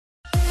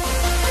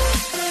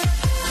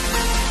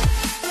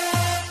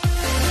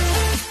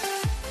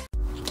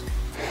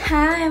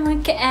Hi,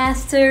 mga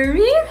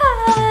ka-Esteriray!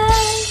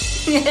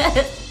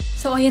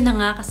 So, ayun na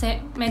nga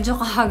kasi medyo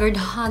ka-haggard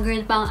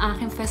pa ang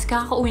aking fest.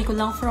 Kakauwi ko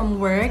lang from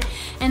work.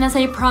 And as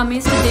I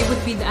promised, today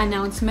would be the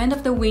announcement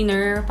of the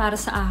winner para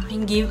sa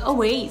aking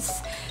giveaways.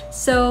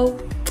 So,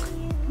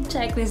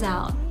 check this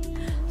out.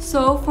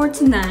 So, for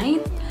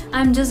tonight,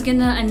 I'm just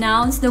gonna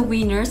announce the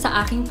winner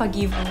sa aking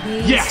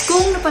pag-giveaways. Yes!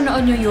 Kung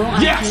napanood nyo yung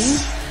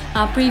aking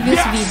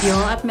previous video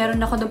at meron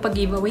ako ng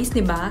pag-giveaways,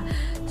 diba?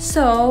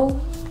 So,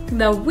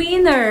 the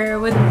winner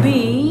would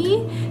be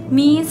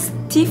Miss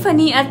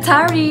Tiffany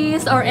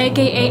Ataris, or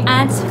aka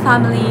Aunt's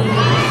Family.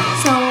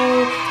 So,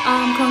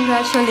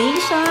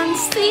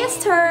 congratulations,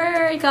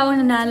 sister! Ikaw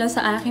ang nanalo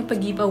sa aking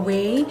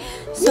pag-giveaway.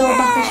 So,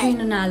 bakit siya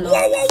yung nanalo?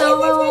 So,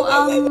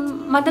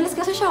 madalas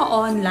kasi siya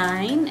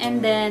online, and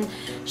then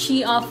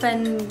she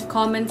often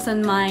comments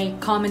on my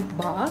comment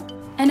box.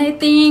 And I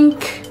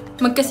think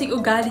magkasing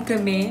ugali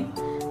kami.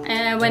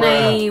 When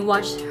I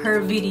watched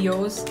her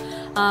videos,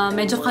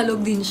 medyo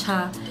kalog din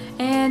siya.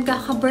 And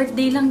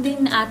kaka-birthday lang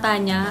din ata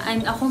niya.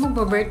 And ako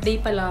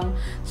magpa-birthday pa lang.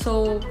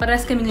 So,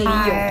 parehas kaming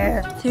Leo.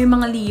 So, yung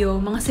mga Leo,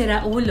 mga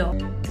siraulo.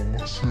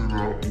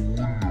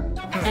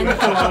 And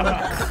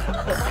kalog.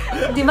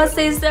 Diba,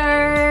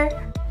 sister?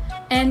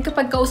 And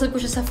kapag kausap ko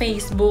siya sa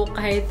Facebook,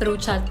 kahit through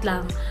chat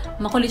lang,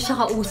 makulit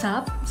siya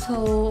kausap.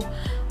 So,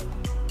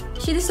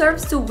 she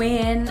deserves to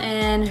win.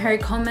 And her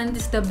comment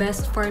is the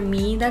best for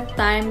me that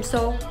time.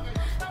 So,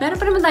 meron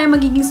pa naman tayo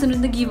magiging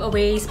sunod na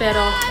giveaways, pero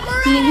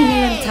hinihingi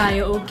lang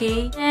tayo,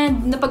 okay?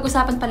 And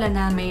napag-usapan pala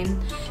namin,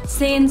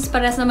 since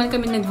parehas naman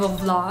kami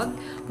nagvo-vlog,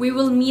 we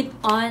will meet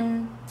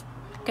on,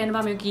 kaya na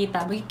ba may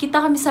kita? Magkikita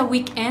kami sa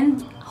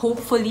weekend,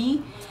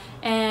 hopefully.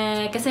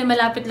 Kasi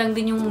malapit lang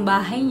din yung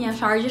bahay niya,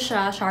 Sharjah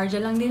siya,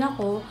 Sharjah lang din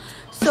ako.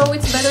 So,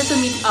 it's better to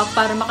meet up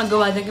para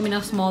makagawa din kami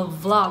ng small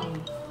vlog.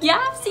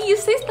 Yeah, see you,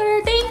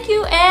 sister! Thank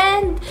you!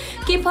 And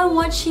keep on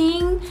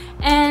watching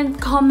and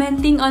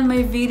commenting on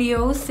my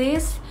videos,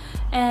 sis.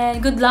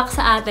 And good luck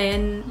sa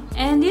atin.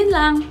 And yun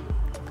lang.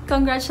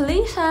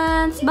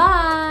 Congratulations!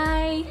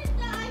 Bye!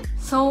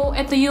 So,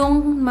 ito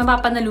yung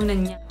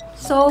mapapanalunan niya.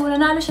 So,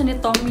 nanalo siya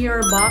nitong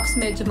mirror box.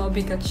 Medyo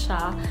mabigat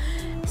siya.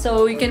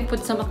 So, you can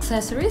put some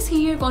accessories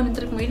here kung anong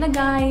trip mo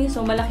ilagay.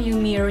 So, malaki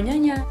yung mirror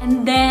niya.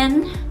 And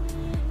then,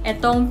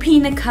 itong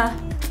pinaka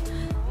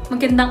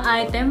magandang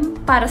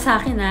item para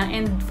sa akin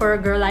and for a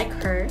girl like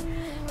her.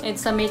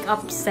 It's a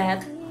makeup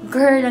set.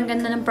 Girl, ang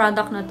ganda ng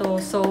product na to.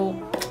 So,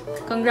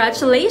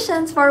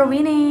 congratulations for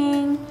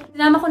winning!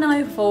 Sinama ko na nga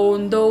yung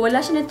phone. Though wala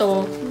siya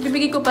nito,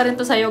 bibigay ko pa rin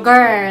to sa'yo,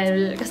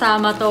 girl.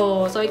 Kasama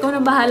to. So, ikaw na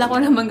bahala ko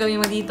naman gawin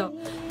mo dito.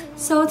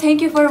 So, thank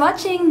you for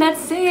watching.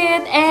 That's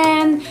it.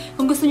 And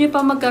kung gusto niyo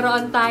pa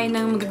magkaroon tayo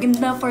ng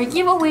magaganda for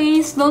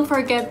giveaways, don't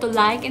forget to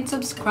like and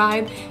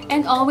subscribe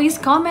and always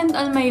comment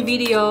on my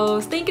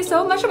videos. Thank you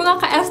so much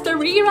mga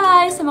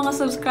ka-Esteriray sa mga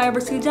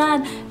subscribers ko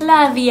dyan.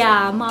 Love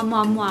ya! Mwah,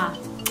 mwah, mwah.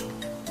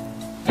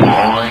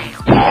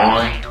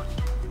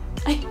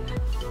 Ay!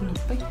 Ano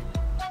ba?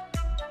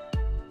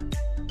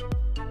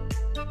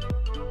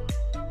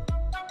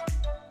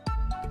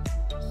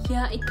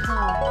 Yeah,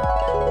 ikaw.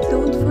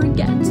 Don't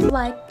forget to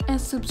like and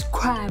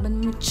subscribe on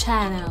my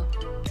channel.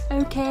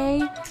 Okay?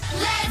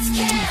 Let's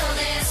kill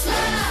this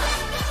love.